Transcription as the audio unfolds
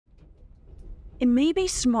It may be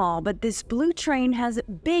small, but this blue train has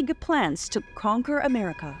big plans to conquer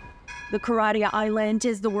America. The Coradia iLint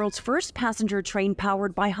is the world's first passenger train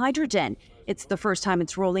powered by hydrogen. It's the first time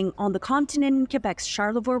it's rolling on the continent in Quebec's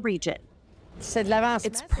Charlevoix region.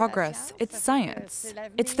 It's progress, it's science,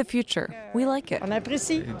 it's the future. We like it.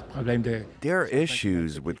 There are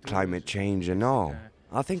issues with climate change and all.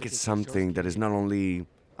 I think it's something that is not only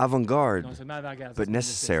avant-garde, but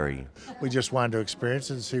necessary. We just wanted to experience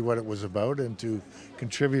it and see what it was about and to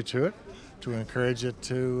contribute to it, to encourage it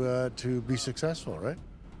to be successful, right?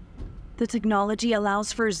 The technology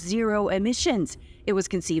allows for zero emissions. It was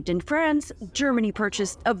conceived in France. Germany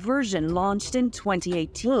purchased a version launched in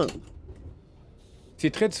 2018.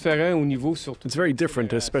 It's very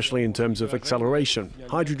different, especially in terms of acceleration.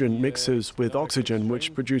 Hydrogen mixes with oxygen,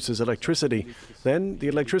 which produces electricity. Then the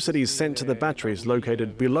electricity is sent to the batteries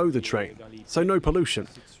located below the train, so no pollution.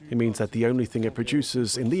 It means that the only thing it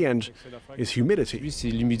produces in the end is humidity.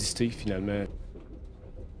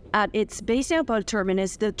 At its Baie-Saint-Paul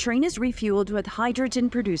terminus, the train is refueled with hydrogen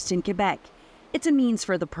produced in Quebec. It's a means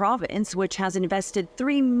for the province, which has invested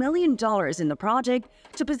 $3 million in the project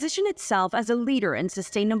to position itself as a leader in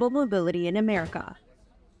sustainable mobility in America.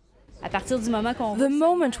 The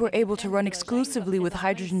moment we're able to run exclusively with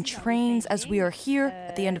hydrogen trains as we are here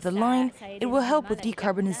at the end of the line, it will help with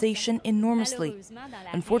decarbonization enormously.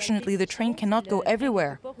 Unfortunately, the train cannot go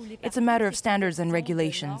everywhere. It's a matter of standards and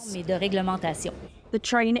regulations. The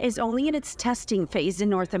train is only in its testing phase in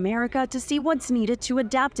North America to see what's needed to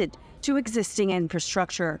adapt it to existing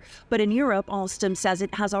infrastructure. But in Europe, Alstom says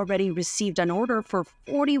it has already received an order for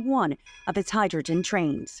 41 of its hydrogen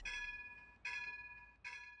trains.